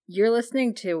You're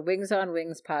listening to Wings on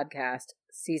Wings podcast,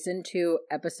 Season 2,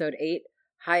 Episode 8,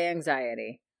 High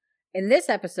Anxiety. In this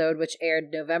episode, which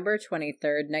aired November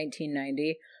 23rd,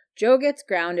 1990, Joe gets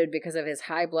grounded because of his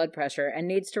high blood pressure and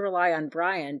needs to rely on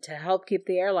Brian to help keep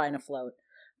the airline afloat.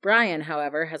 Brian,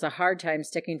 however, has a hard time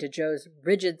sticking to Joe's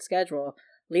rigid schedule,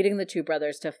 leading the two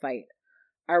brothers to fight.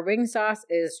 Our wing sauce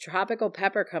is Tropical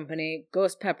Pepper Company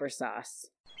Ghost Pepper Sauce.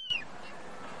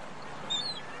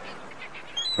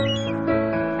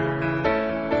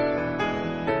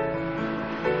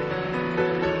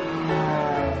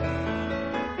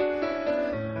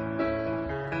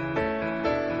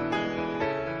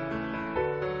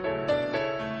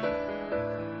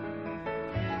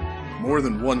 More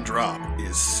than one drop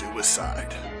is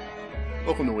suicide.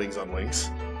 Welcome to Wings on Wings.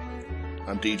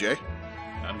 I'm DJ.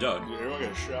 I'm Doug. You're like a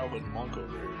Shaolin monk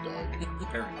over here, Doug.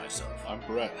 Preparing myself. I'm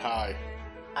Brett. Hi.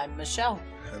 I'm Michelle.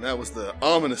 And that was the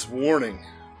ominous warning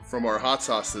from our hot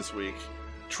sauce this week.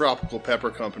 Tropical Pepper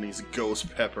Company's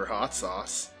Ghost Pepper Hot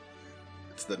Sauce.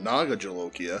 It's the Naga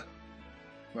Jolokia,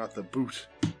 not the Boot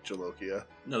Jolokia.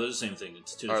 No, they're the same thing.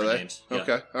 It's two Are different they? names.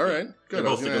 Okay, all right. Good. They're I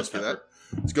was both the gonna Ghost ask you Pepper.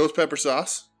 that. It's Ghost Pepper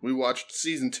Sauce. We watched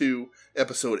Season 2,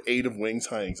 Episode 8 of Wings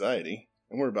High Anxiety,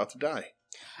 and we're about to die.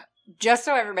 Just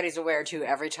so everybody's aware, too,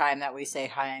 every time that we say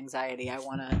high anxiety, I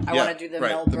want to do the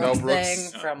Mel the Mel Brooks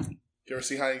Brooks. thing from... Did you ever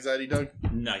see High Anxiety, Doug?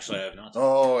 No, actually, I have not.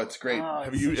 Oh, it's great. Oh,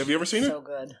 have you ever seen it? So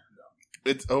good.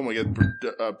 It's oh my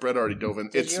god, Brett already dove in.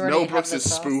 Did It's you already Mel have Brooks' the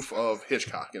sauce? spoof of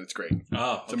Hitchcock, and it's great.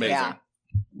 Oh, It's okay. amazing. Yeah.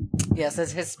 Yes,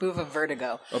 it's his spoof of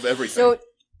Vertigo. Of everything. So,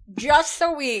 just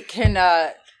so we can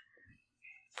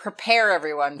prepare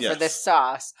everyone for Yes. this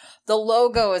sauce, the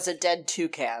logo is a dead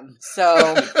toucan.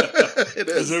 So, It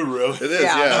is. Is it really? It is,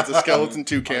 Yeah. yeah. It's a skeleton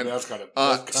toucan. That's kind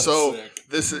of So sick.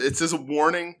 it says a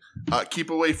warning: keep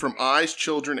away from eyes,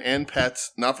 children, and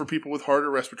pets. Not for people with heart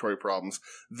or respiratory problems.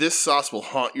 This sauce will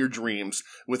haunt your dreams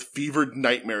with fevered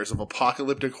nightmares of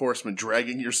apocalyptic horsemen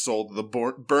dragging your soul to the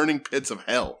burning pits of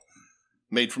hell.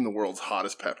 Made from the world's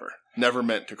hottest pepper, never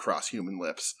meant to cross human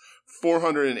lips.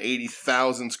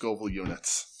 480,000 Scoville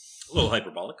units. A little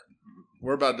hyperbolic.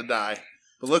 We're about to die.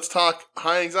 But let's talk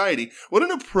high anxiety. What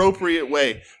an appropriate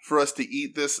way for us to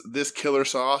eat this killer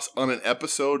sauce on an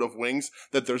episode of Wings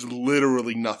that there's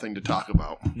literally nothing to talk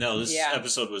about. No, this Yeah.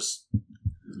 episode was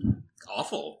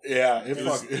awful. Yeah, It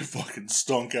it fucking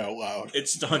stunk out loud. It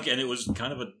stunk, and it was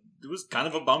kind of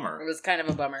a bummer. it was kind of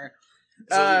a bummer.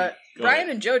 So, go Brian ahead.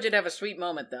 and Joe did have a sweet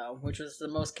moment, though, which was the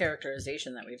most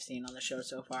characterization that we've seen on the show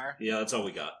so far. Yeah, that's all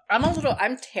we got.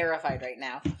 I'm terrified right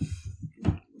now.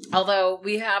 Although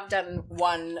we have done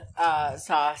one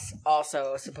sauce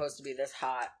also supposed to be this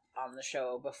hot on the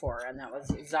show before, and that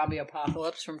was Zombie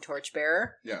Apocalypse from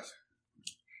Torchbearer. Yes.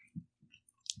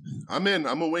 I'm in.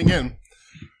 I'm a wing in.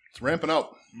 It's ramping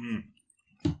up.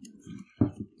 It's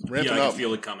ramping Yeah, I up. can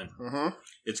feel it coming. Uh-huh.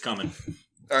 It's coming.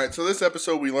 All right, so this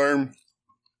episode we learn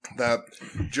that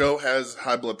Joe has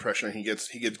high blood pressure and he gets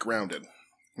grounded.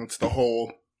 That's the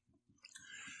whole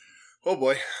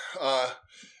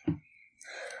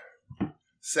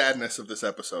sadness of this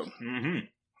episode. Mm-hmm.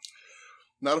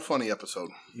 Not a funny episode.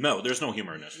 No, there's no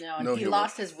humor in this. No, and No he humor.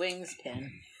 lost his wings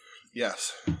pin.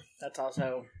 Yes. That's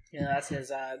also, that's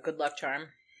his good luck charm.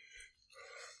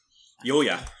 Oh,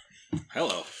 yeah.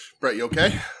 Hello. Brett, you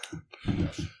okay?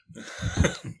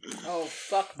 Oh,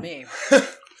 fuck me.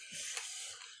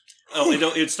 Oh,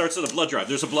 it starts with a blood drive.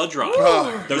 There's a blood drive.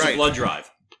 Oh, There's right. a blood drive.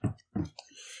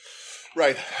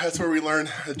 Right. That's where we learn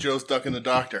that Joe's ducking the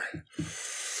doctor.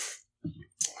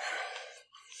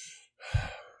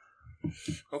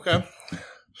 Okay.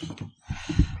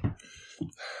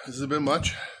 This has been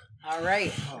much. All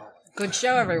right. Good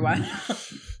show, everyone.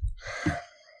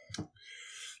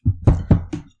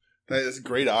 That is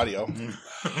great audio.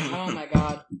 Oh, my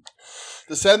God.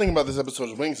 The sad thing about this episode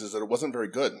of Wings is that it wasn't very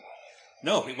good.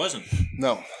 No, it wasn't.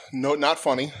 No, not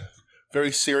funny.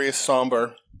 Very serious,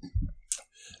 somber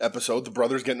episode. The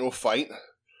brothers get into a fight.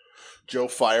 Joe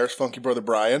fires funky brother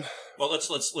Brian. Well, let's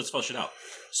flush it out.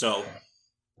 So,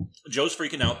 Joe's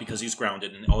freaking out because he's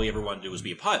grounded, and all he ever wanted to do was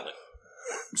be a pilot.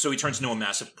 So he turns into a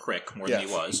massive prick more than he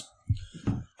Yes. was.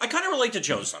 I kind of relate to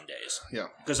Joe some days. Yeah.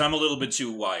 Because I'm a little bit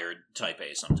too wired type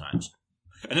A sometimes.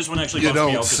 And this one actually You bumps me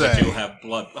don't out because I say. do have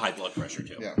high blood pressure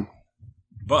too. Yeah.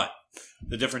 But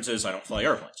the difference is I don't fly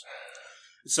airplanes.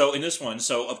 So in this one,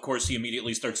 of course he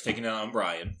immediately starts taking it on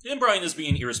Brian. And Brian is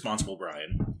being irresponsible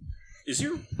Brian.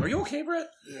 Are you okay, Brett?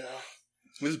 Yeah.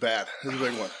 This is bad. This is a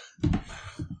big one.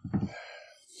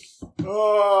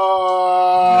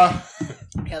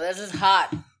 Yeah, this is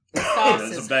hot. This sauce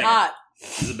This is a is banger. hot.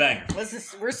 This is a banger.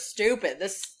 We're stupid.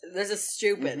 This is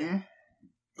stupid. Mhm.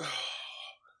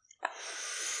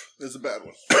 It's a bad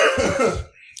one.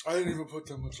 I didn't even put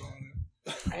that much on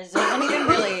it. It doesn't even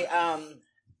really.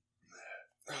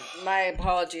 My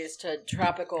apologies to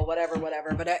tropical whatever,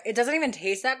 but it doesn't even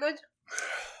taste that good.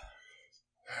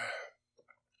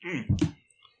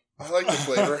 I like the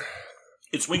flavor.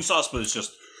 It's wing sauce, but it's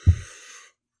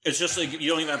just like you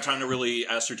don't even have time to really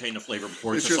ascertain the flavor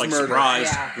before it's just like murder. surprise.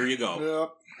 Yeah. Here you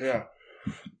go. Yeah.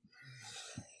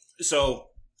 So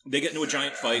they get into a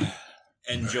giant fight,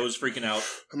 and Joe's freaking out,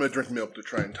 I'm going to drink milk to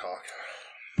try and talk.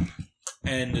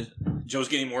 and Joe's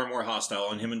getting more and more hostile,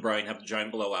 and him and Brian have the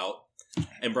giant blowout.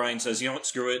 And Brian says, "You know what?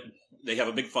 Screw it." They have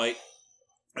a big fight,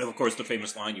 and of course the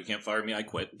famous line, "You can't fire me, I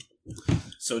quit."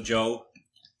 So Joe,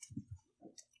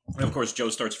 and of course Joe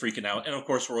starts freaking out, and of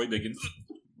course Roy Biggins.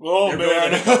 Oh, They're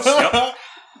man. going in. Yep.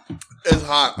 It's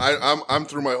hot. I'm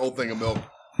through my whole thing of milk.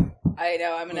 I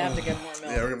know. I'm gonna have to get more milk.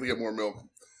 Yeah, we're going to get more milk.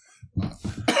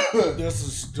 This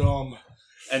is dumb.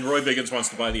 And Roy Biggins wants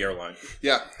to buy the airline.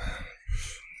 Yeah.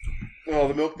 Well,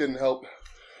 the milk didn't help.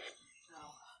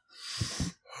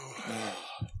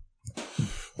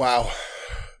 Wow.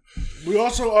 We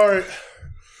also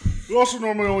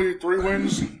normally only eat 3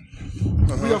 wings.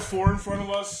 We have 4 in front of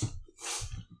us.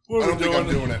 What I are don't we think I'm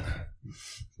doing? doing it.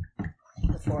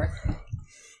 The fourth.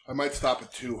 I might stop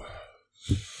at 2.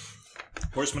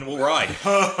 Horseman will ride.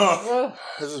 Oh,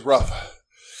 This is rough.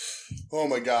 Oh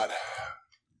my god.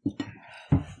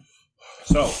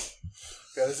 So,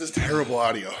 Yeah, this is terrible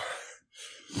audio.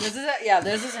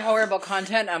 this is horrible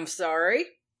content. I'm sorry.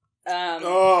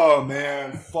 Oh,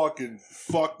 man. Fuck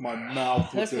my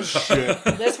mouth with This this shit.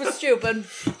 This was stupid.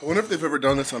 I wonder if they've ever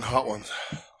done this on Hot Ones.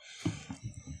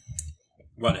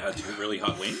 what, had 2 really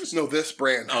hot wings? No, this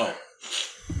brand. Oh,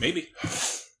 maybe.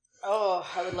 Oh,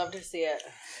 I would love to see it.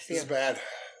 This is bad.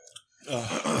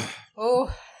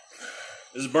 Oh,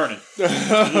 This is burning.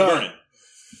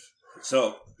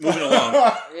 So, moving along.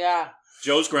 yeah.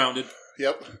 Joe's grounded.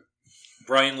 Yep.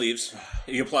 Brian leaves.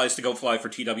 He applies to go fly for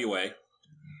TWA,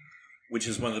 which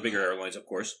is one of the bigger airlines, of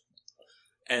course.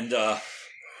 And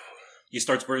he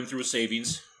starts burning through his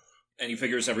savings, and he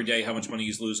figures every day how much money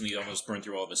he's losing. He almost burned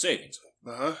through all of his savings.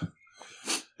 Uh-huh.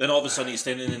 Then all of a sudden he's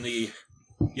standing in the...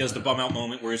 He has the bum out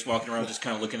moment where he's walking around just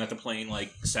kind of looking at the plane,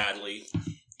 like, sadly.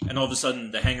 And all of a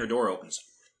sudden the hangar door opens.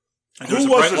 And there's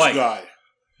Who a was bright this light. guy?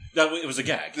 It was a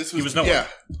gag. He was no yeah.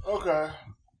 Okay.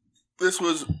 This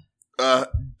was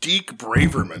Deke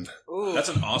Braverman. Ooh. That's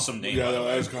an awesome name. Yeah, by the that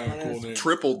way. is kind of a cool name.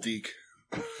 Triple Deke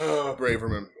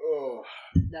Braverman. Oh.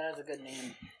 That is a good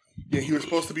name. Yeah, he was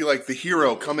supposed to be like the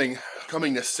hero coming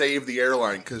to save the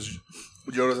airline because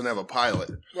Joe doesn't have a pilot.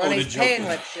 Well, the he's joke- paying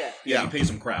like shit. Yeah, he pays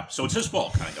him crap. So it's his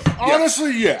fault, kind of.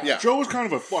 Honestly, yeah. Yeah. Joe was kind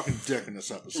of a fucking dick in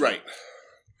this episode. Right.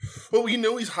 Well, we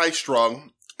know he's high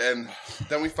strung, and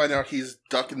then we find out he's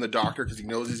ducking the doctor because he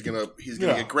knows he's gonna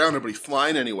Yeah. get grounded, but he's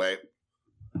flying anyway.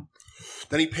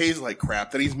 Then he pays like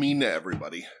crap. Then he's mean to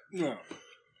everybody. Yeah.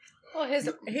 Well, his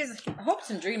hopes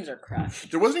and dreams are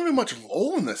crushed. There wasn't even much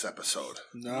lull in this episode.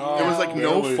 No. There was like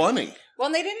no Barely. funny. Well,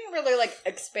 and they didn't really like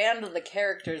expand the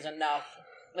characters enough.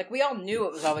 Like we all knew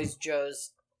it was always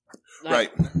Joe's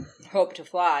Right. hope to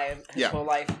fly his Yeah. whole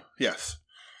life. Yes.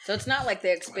 So it's not like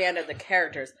they expanded the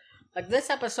characters. Like this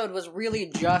episode was really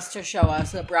just to show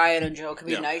us that Brian and Joe can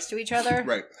be Yeah. nice to each other.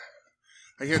 Right.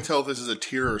 I can't tell if this is a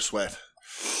tear or sweat.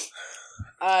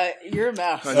 You're a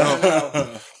mess. I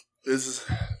know. This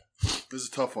is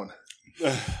a tough one.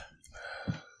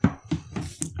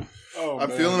 Oh, I'm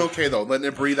man. feeling okay though. Letting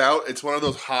it breathe out. It's one of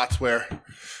those hots where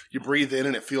you breathe in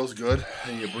and it feels good,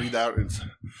 and you breathe out and it's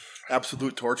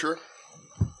absolute torture.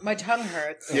 My tongue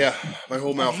hurts. Yeah, my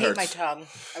whole I mouth hate hurts. my tongue.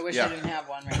 I wish Yeah. I didn't have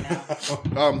one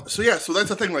right now. So that's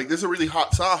the thing. Like, this is a really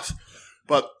hot sauce,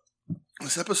 but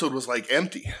this episode was like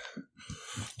empty.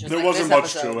 Just There like wasn't this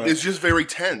much episode. to it. It's just very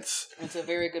tense, It's a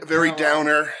very good very parallel.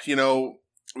 downer. You know,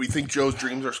 we think Joe's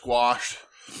dreams are squashed.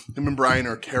 Him and Brian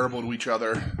are terrible to each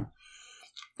other.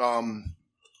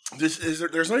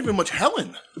 There's not even much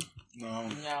Helen. No.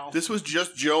 No. This was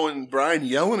just Joe and Brian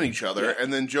yelling at each other,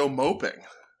 and then Joe moping.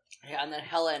 Yeah, and then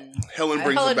Helen Helen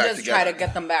brings them back does together. try to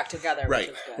get them back together. Right.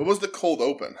 Which is good. What was the cold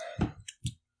open?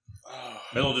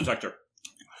 Metal detector.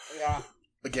 Yeah.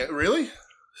 Again, really?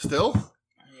 Still?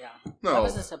 Yeah. No. That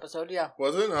was this episode, yeah.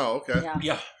 Was it? Oh, okay. Yeah.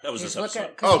 Yeah, that was He's this episode.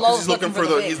 looking, Oh, because Lowe's he's looking for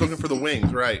the wings, he's looking for the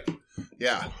wings, right?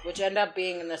 Yeah. which end up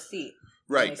being in the seat.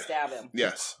 When they Right. stab him.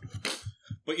 Yes.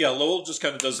 But yeah, Lowell just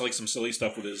kind of does like some silly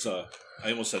stuff with his, I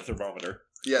almost said thermometer.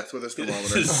 Yes, with his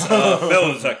thermometer. His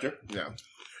metal detector. Yeah.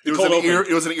 The It was cold an open. ear.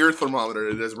 It was an ear thermometer.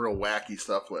 It does real wacky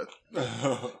stuff with.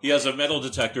 He has a metal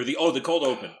detector. The cold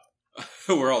open.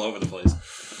 We're all over the place.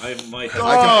 I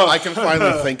I can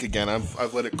finally think again.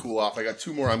 I've let it cool off. I got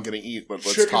 2 more I'm going to eat, but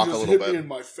let's Chicken talk a just little hit me bit. in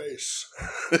my face.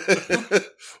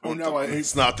 Oh, now I ate.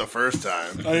 It's not the first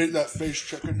time. I ate that face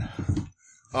chicken.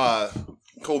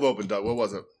 Cold open, Doug. What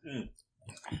was it?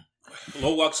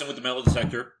 Lowell walks in with the metal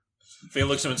detector. Faye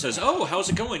looks at him and says, "Oh, how's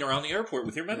it going around the airport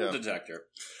with your metal detector?"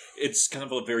 It's kind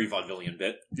of a very vaudevillian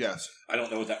bit. Yes. I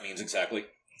don't know what that means exactly.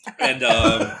 And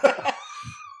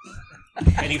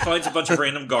and he finds a bunch of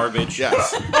random garbage.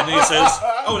 Yes. And then he says,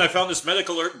 "Oh, and I found this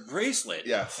medical alert bracelet."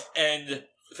 Yes. And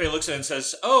Faye looks at it and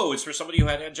says, "Oh, it's for somebody who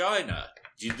had angina."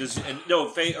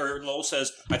 Faye or Lowell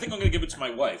says, "I think I'm going to give it to my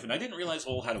wife." And I didn't realize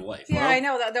Lowell had a wife. Yeah, I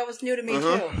know. That was new to me,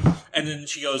 too. And then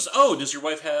she goes, "Oh, does your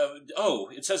wife have... Oh,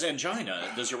 it says angina.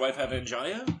 Does your wife have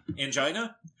angina?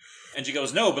 And she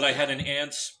goes, "No, but I had an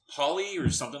Aunt Holly or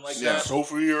something like that."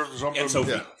 Sophie or something. And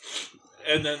Sophie. Yeah.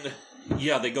 And then,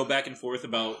 they go back and forth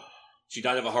about she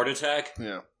died of a heart attack.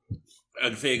 Yeah.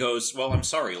 And Faye goes, "Well, I'm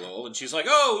sorry, Lowell." And she's like,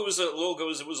 "Oh, Lowell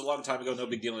goes, it was a long time ago, no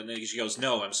big deal." And then she goes,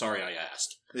 "No, I'm sorry I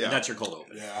asked." Yeah. And that's your cold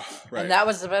open. Yeah. Right. And that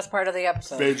was the best part of the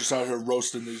episode. Faye just out here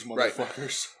roasting these Right.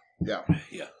 motherfuckers. Yeah.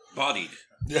 Yeah. Bodied.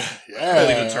 Yeah.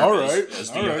 Really good term, All right. as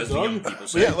All right, the young Doug. people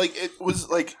say. But yeah, like it was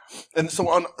like, and so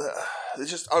on.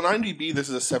 It's just on IMDb. This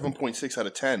is a 7.6 out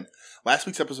of 10. Last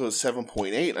week's episode was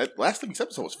 7.8. Last week's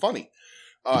episode was funny.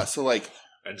 So like,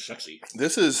 And sexy.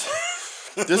 this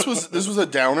was a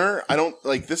downer. I don't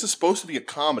like. This is supposed to be a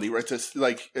comedy, right? It's a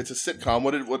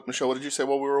sitcom. Michelle? What did you say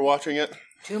while we were watching it?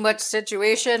 Too much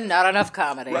situation, not enough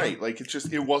comedy. Right. Like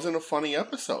it wasn't a funny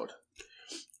episode.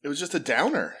 It was just a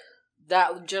downer.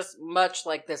 That just much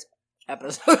like this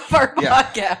episode of our Yeah.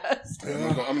 podcast.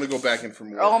 I'm gonna go back in for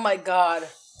more. Oh my god.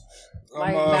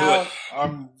 My mouth.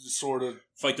 I'm sort of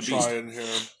Fight the beast. trying here.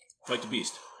 Fight the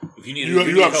beast. If you need You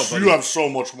need help, buddy. you have so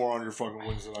much more on your fucking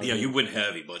wings than I do. Yeah, you went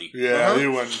heavy, buddy. Yeah,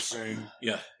 you went insane.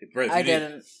 Yeah. Brett, if I you need-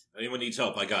 didn't. Anyone needs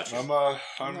help, I got you. I'm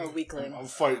a weakling. I'm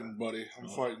fighting, buddy. I'm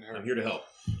fighting here. I'm here to help.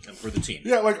 And for the team.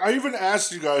 Yeah, like I even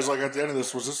asked you guys, like at the end of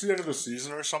this, was this the end of the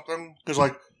season or something? Because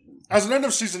like, as an end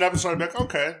of season episode, I'd be like,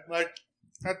 okay, like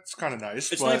that's kind of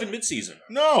nice. It's but not even mid-season.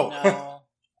 no, No.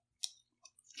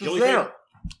 just there.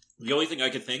 The only thing I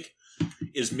could think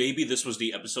is maybe this was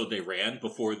the episode they ran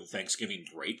before the Thanksgiving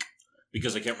break.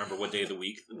 Because I can't remember what day of the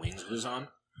week the Wings was on.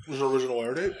 Was the original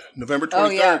air date? November 23rd. Oh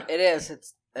yeah, it is.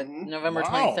 It's Mhm. November Wow.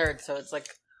 23rd, so it's like,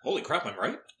 Holy crap, I'm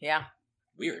right? yeah.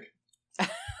 Weird.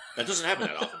 That doesn't happen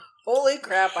that often. Holy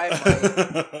crap, I'm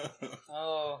right.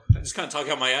 Oh. I just kind of talk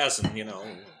out my ass and, you know.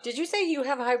 Did you say you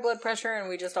have high blood pressure and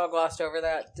we just all glossed over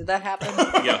that? Did that happen?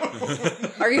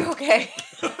 Yeah. Are you okay?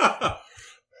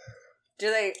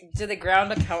 Do they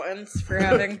ground accountants for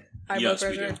having high Yes,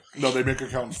 blood we pressure? do. No, they make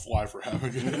accountants fly for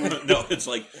having it. No, it's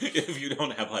like, if you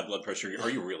don't have high blood pressure, are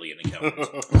you really an accountant?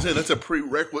 I was saying that's a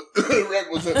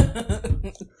prerequisite.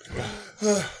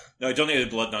 No, I donated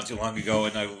blood not too long ago,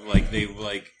 and they were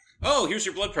like, "Oh, here's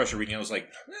your blood pressure reading." I was like,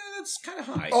 that's kind of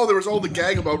high. Oh, there was all the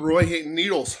gag about Roy hating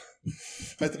needles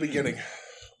at the beginning.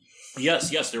 Yes,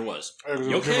 there was. Yeah, 'cause You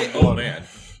it'll give okay? him Oh blood. man,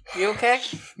 You okay?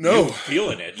 No. You're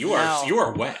feeling it. You No.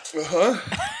 are wet.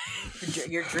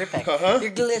 You're dripping. Uh-huh. You're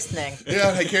glistening. Yeah,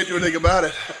 I can't do anything about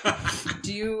it.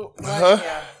 Do you? What? Uh-huh.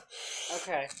 Yeah.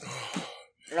 Okay.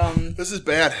 This is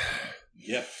bad.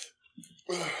 Yeah.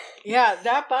 Yeah,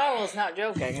 that bottle is not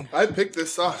joking. I picked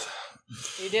this sauce.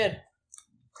 You did.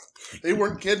 They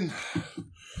weren't kidding.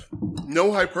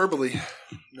 No hyperbole.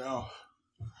 No.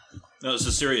 No, this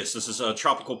is serious. This is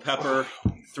Tropical Pepper,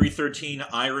 313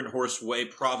 Iron Horse Way,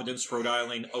 Providence, Rhode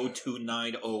Island,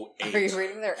 02908. Are you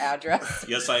reading their address?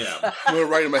 Yes, I am. I'm going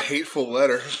to write him a hateful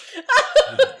letter.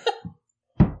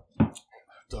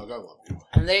 Doug, I love you.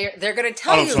 And they're going to I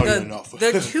tell don't you tell you the enough. the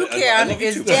I toucan love you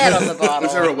is too. dead on the bottle.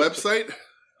 Is there a website?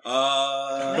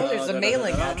 No, there's a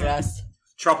mailing address.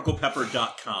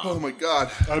 Tropicalpepper.com. Oh my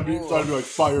god. I'd be like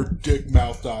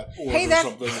firedickmouth.org Hey, or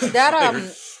something.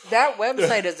 that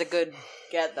website is a good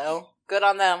get though. Good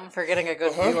on them for getting a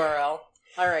good URL.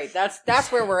 All right,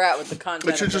 that's where we're at with the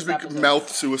content. It should of just this be episode.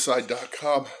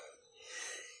 mouthsuicide.com.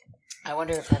 I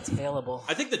wonder if that's available.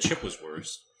 I think the chip was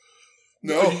worse.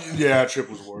 No. Yeah, Chip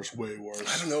was worse. Way I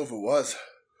worse. don't know if it was.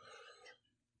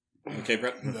 Okay,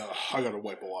 Brett? No, I gotta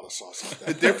wipe a lot of sauce off The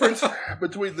that. difference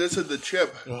between this and the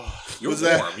chip You're Was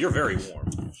warm. that- You're very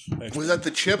warm. was that the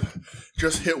chip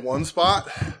just hit one spot,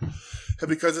 and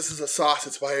because this is a sauce,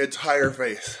 it's my entire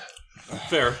face.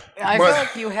 Fair. I My- feel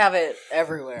like you have it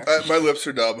everywhere. My lips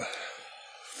are numb.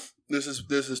 This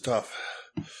is tough.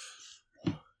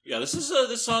 Yeah, this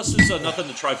sauce is nothing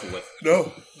to trifle with.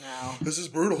 No, No. this is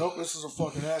brutal. Nope, this is a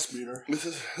fucking ass beater. This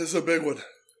is a big one.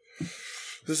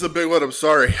 This is a big one. I'm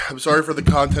sorry. I'm sorry for the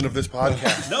content of this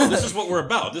podcast. No, this is what we're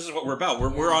about.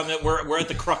 We're on that. We're at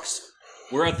the crux.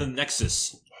 We're at the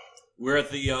nexus. We're at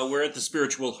the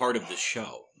spiritual heart of this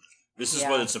show. This is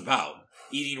what it's about: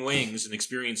 eating wings and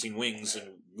experiencing wings and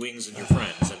your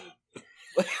friends. And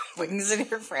Wings and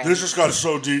your friends. This just got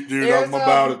so deep, dude. There's, I'm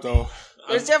about it though.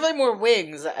 There's definitely more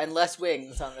wings and less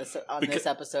wings on this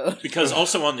episode. because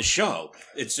also on the show,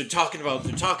 they're talking about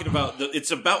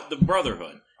it's about the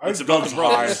brotherhood. It's I about got the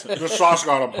high. brothers. The sauce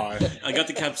got him high. I got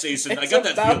the capsaicin. I It's got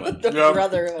that about feeling. the Yeah.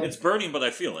 brotherhood. It's burning, but I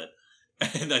feel it,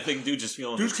 and I think dude just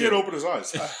feeling. Dude it can't too. open his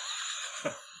eyes.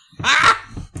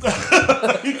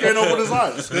 He can't open his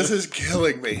eyes. This is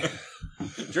killing me.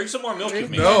 Drink some more milk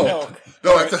with me. No. Milk.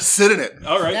 No, I have to sit in it.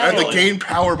 All right. I have to Well, gain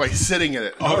power by sitting in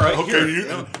it. All right. Okay,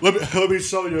 here. let me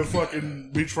sell you a fucking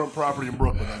beachfront property in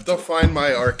Brooklyn. Then. To find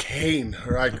my arcane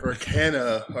or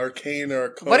arcana.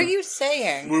 What are you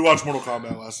saying? We watched Mortal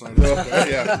Kombat last night.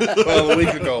 Yeah, well, a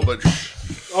week ago, but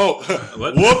Oh,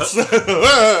 What? whoops!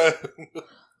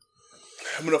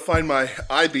 I'm gonna find my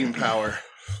I-beam power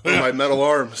with my metal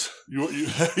arms.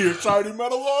 Your tiny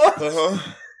metal arm.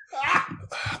 Uh-huh.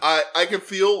 I can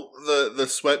feel the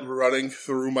sweat running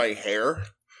through my hair.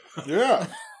 Yeah,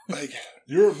 Like,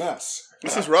 you're a mess.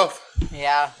 this is rough.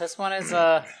 Yeah, this one is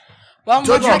well.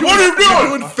 Judge, maybe- what are you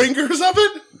doing? Doing fingers of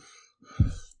it?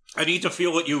 I need to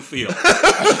feel what you feel.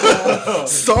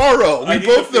 Sorrow. I We need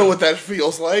both to know feel- what that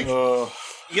feels like.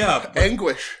 Yeah.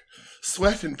 Anguish,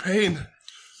 sweat, and pain.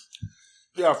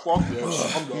 Yeah, fuck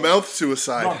this. I'm done. Mouth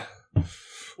suicide.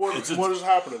 What It's is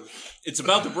happening? It's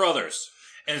about the brothers,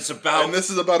 and it's about And this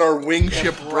is about our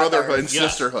wingship brotherhood and Yes.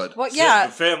 sisterhood. Well, yeah,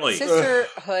 family.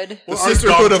 sisterhood. The Well, are you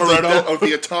sisterhood dumb, of the, Toretto? of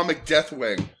the atomic death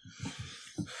wing.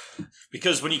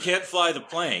 Because when you can't fly the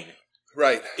plane,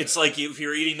 Right. it's like if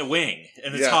you're eating the wing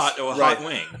and it's Yes, hot or a right. hot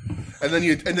wing. And then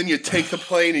you take the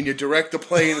plane and you direct the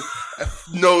plane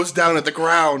nose down at the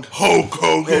ground. Hulk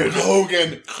Hogan.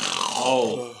 Hogan.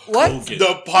 Oh, What? Hogan.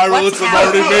 The pilots What's have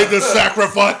already happening? made the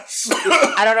sacrifice.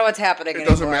 I don't know what's happening. It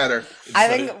doesn't anymore. matter. I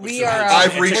think we are.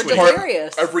 I've reached we're part.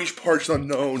 delirious. I've reached parts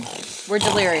unknown. We're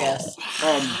delirious.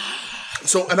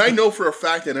 So, and I know for a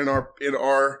fact that in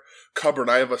our cupboard,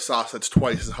 I have a sauce that's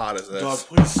twice as hot as this, Dog,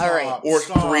 please stop. All right. or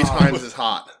Stop. 3 times as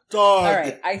hot. Dog. All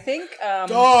right, I think.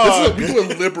 Dog. We do a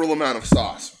liberal amount of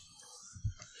sauce.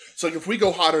 So, like, if we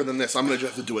go hotter than this, I'm gonna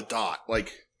just have to do a dot.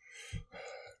 Like,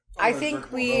 I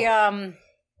think we.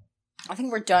 I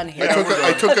think we're done here. We're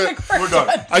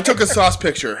done. I took a sauce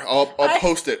picture. I'll I-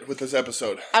 post it with this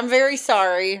episode. I'm very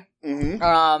sorry.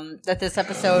 Mm-hmm. That this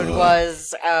episode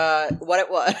was what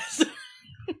it was,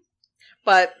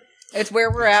 but it's where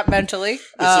we're at mentally.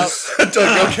 Doug,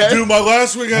 you okay? Dude, my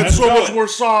last week had Let's so go. much more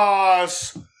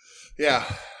sauce. Yeah.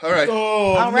 All right.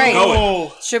 Oh, All right.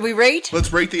 no. Should we rate?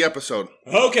 Let's rate the episode.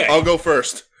 Okay. I'll go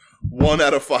first. 1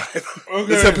 out of 5. Okay.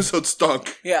 This episode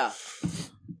stunk. Yeah.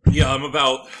 Yeah, I'm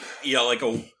about I'll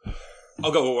go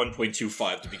with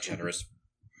 1.25 to be generous.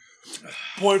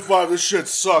 0.5, this shit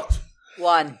sucked.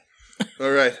 1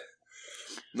 All right.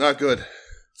 Not good.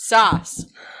 sauce.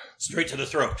 Straight to the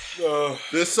throat.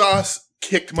 This sauce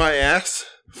kicked my ass.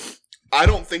 I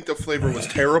don't think the flavor was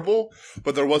terrible,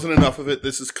 but there wasn't enough of it.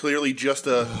 This is clearly just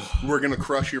a we're going to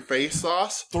crush your face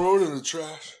sauce. Throw it in the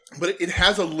trash. But it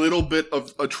has a little bit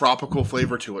of a tropical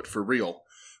flavor to it, for real.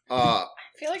 I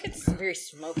feel like it's very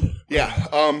smoky. Yeah.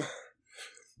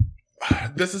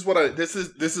 This is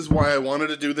why I wanted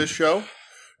to do this show,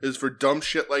 is for dumb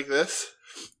shit like this.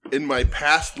 In my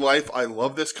past life, I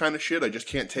love this kind of shit. I just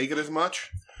can't take it as much.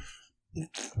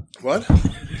 What?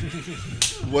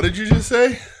 What did you just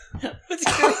say?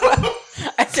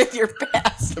 I said your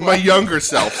past. In my younger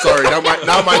self. Sorry, not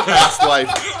my past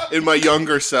life. In my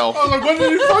younger self. I was like, when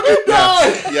did he fucking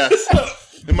die?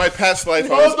 Yes. In my past life,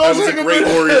 I was a great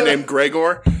warrior named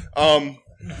Gregor.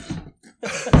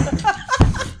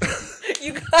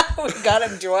 We got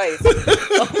him twice.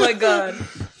 Oh my god.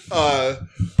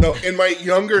 No, in my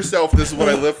younger self, this is what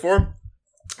I live for.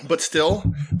 But still,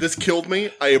 this killed me.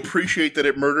 I appreciate that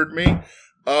it murdered me.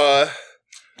 I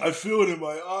feel it in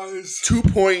my eyes.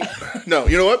 No,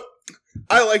 you know what?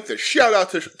 I like this. Shout out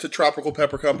to Tropical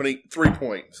Pepper Company. 3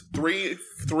 points. Three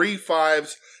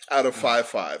 5s out of 5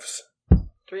 5s.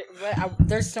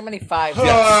 There's so many 5s.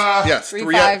 Yes. 3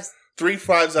 5s. 3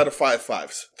 5s out of 5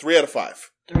 5s. 3 out of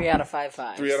 5. 3 out of 5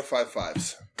 5s. 3 out of 5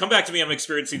 5s. Come back to me. I'm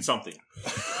experiencing something.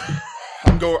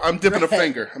 I'm dipping a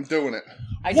finger. I'm doing it.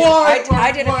 I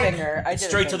did a finger. I did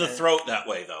Straight a to the finger. throat that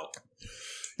way, though.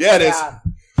 Yeah, it is. Yeah.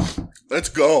 Let's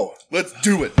go. Let's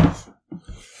do it.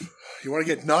 You want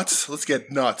to get nuts? Let's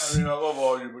get nuts. I mean, I love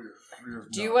all you, but you're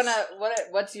Do you want to?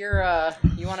 What's your?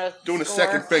 You want to? Doing a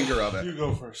second finger of it. You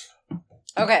go first.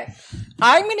 Okay.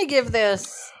 I'm going to give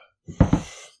this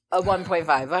a 1.5.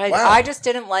 Wow. I just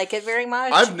didn't like it very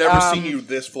much. I've never seen you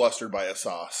this flustered by a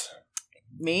sauce.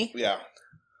 Me? Yeah.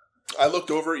 I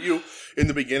looked over at you in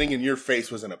the beginning and your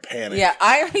face was in a panic. Yeah,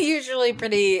 I'm usually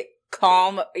pretty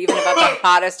calm, even about the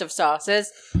hottest of sauces.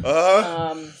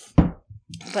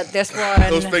 But this one...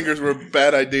 Those fingers were a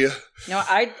bad idea. No,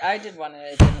 I did one and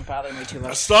it didn't bother me too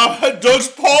much. Stop! Doug's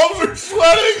palms are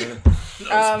sweating.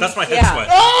 That's my head yeah. sweat.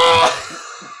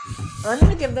 I'm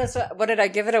going to give this, what did I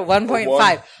give it? A 1.5.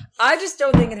 One. I just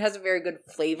don't think it has a very good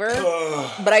flavor,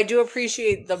 but I do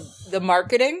appreciate the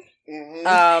marketing.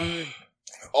 Mm-hmm.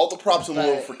 All the props in the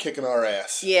world for kicking our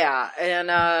ass. Yeah, and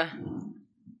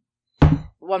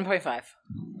 1.5.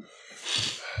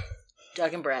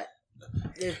 Doug and Brett.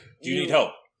 Do you need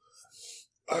help?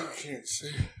 I can't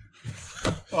see.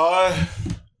 Oh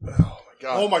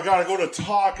my god! I go to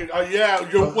talk and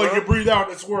when you breathe out,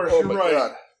 it's worse. You're right.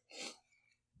 God.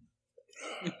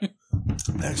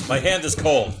 My hand is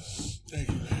cold.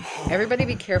 Everybody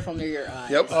be careful near your eyes.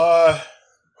 Yep. I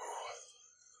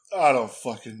don't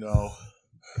fucking know.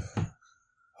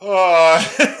 My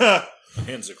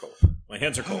hands are cold.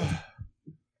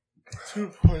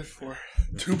 2.4.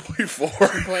 2.4.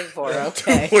 2.4,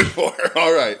 okay. 2.4.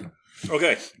 All right.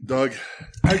 Okay. Doug.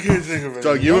 I can't think of it.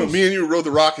 Doug, me and you rode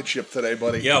the rocket ship today,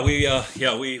 buddy. Yeah, we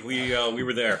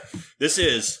were there. This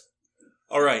is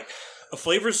all right.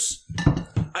 Flavors.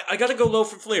 I got to go low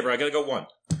for flavor. I got to go 1.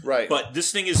 Right. But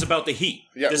this thing is about the heat.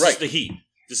 Yeah, this right. is the heat.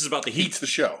 This is about the heat. Heat's the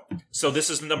show. So this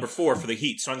is number 4 for the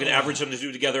heat. So I'm going to average them to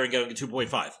do together and get a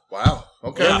 2.5. Wow.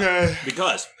 Okay. Yeah, Okay.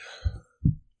 because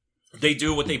they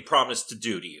do what they promised to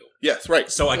do to you. Yes,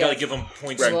 right. So I got to Yes. give them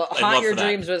points Right. Will and haunt love your for that.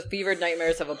 dreams with fevered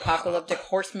nightmares of apocalyptic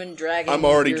horsemen dragging I'm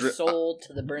already your soul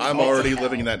to the burning I'm gates of already hell.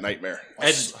 living that nightmare.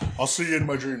 And I'll see you in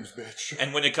my dreams, bitch.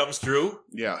 and when it comes through,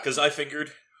 Yeah. because I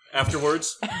figured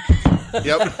afterwards,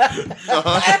 Yep.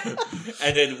 Uh-huh.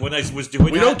 and then when I was doing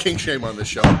We that, don't kink shame on this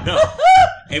show. no,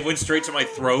 it went straight to my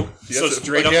throat. So Yes,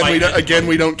 straight again, up my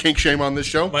we don't kink shame on this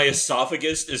show. my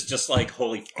esophagus is just like,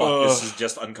 holy fuck, this is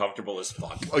just uncomfortable as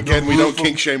fuck. Again, we don't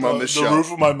kink shame on this the show.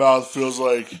 roof of my mouth feels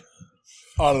like,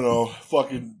 I don't know,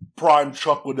 fucking prime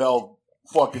Chuck Liddell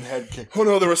fucking head kick. Oh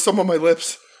no, there was some on my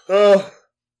lips.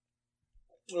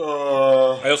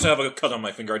 I also have a cut on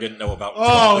my finger I didn't know about.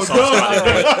 Oh, The sauce got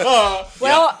into it. no!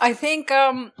 Well, I think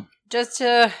just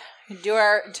to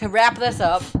wrap this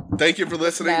up. Thank you for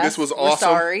listening. Matt, This was we're awesome.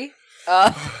 sorry.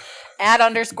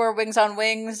 @_wings on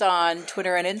wings on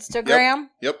Twitter and Instagram.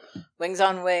 Yep.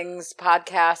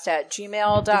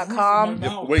 wingsonwingspodcast@gmail.com.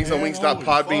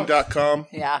 Wingsonwings.podbean.com.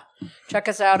 Yeah. Check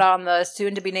us out on the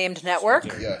soon to be named network.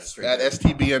 Yes. At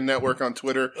STBN Network on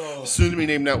Twitter. Soon to be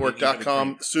named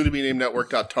network.com. Soon to be named I'm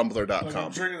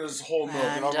network.tumblr.com. drinking this whole milk,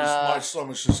 and And, my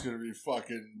stomach's just gonna be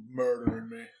fucking murdering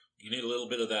me. You need a little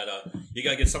bit of that. You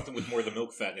gotta get something with more of the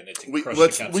milk fat in it to crush the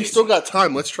We capsaicin. still got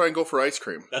time. Let's try and go for ice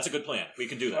cream. That's a good plan. We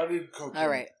can do I that. need cocaine. All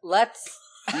right. Let's.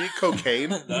 You eat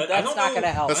cocaine, I That's don't not know. going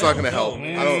to help. That's not going to help.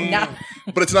 man. I don't. No.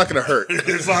 But it's not going to hurt.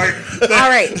 It's like, All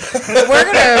right. We're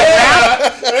going to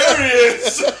wrap. there he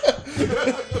is!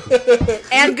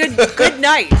 And good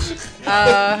night.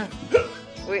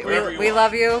 Wherever you We are.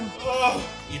 love you. Oh,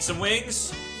 Eat some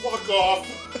wings. fuck off.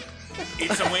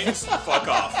 Eat some wings. Fuck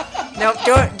off. No,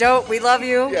 don't. We love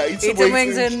you. Yeah, eat some some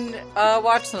wings wings and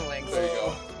watch some wings. There you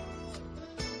go.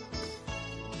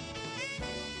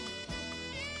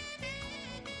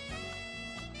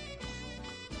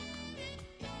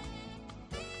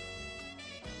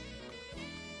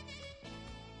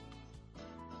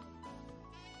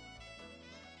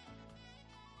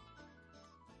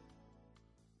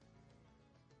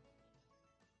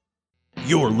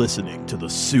 You're listening to the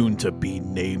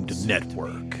soon-to-be-named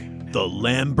network, the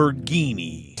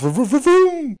Lamborghini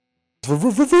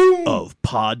of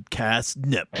Podcast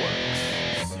Network.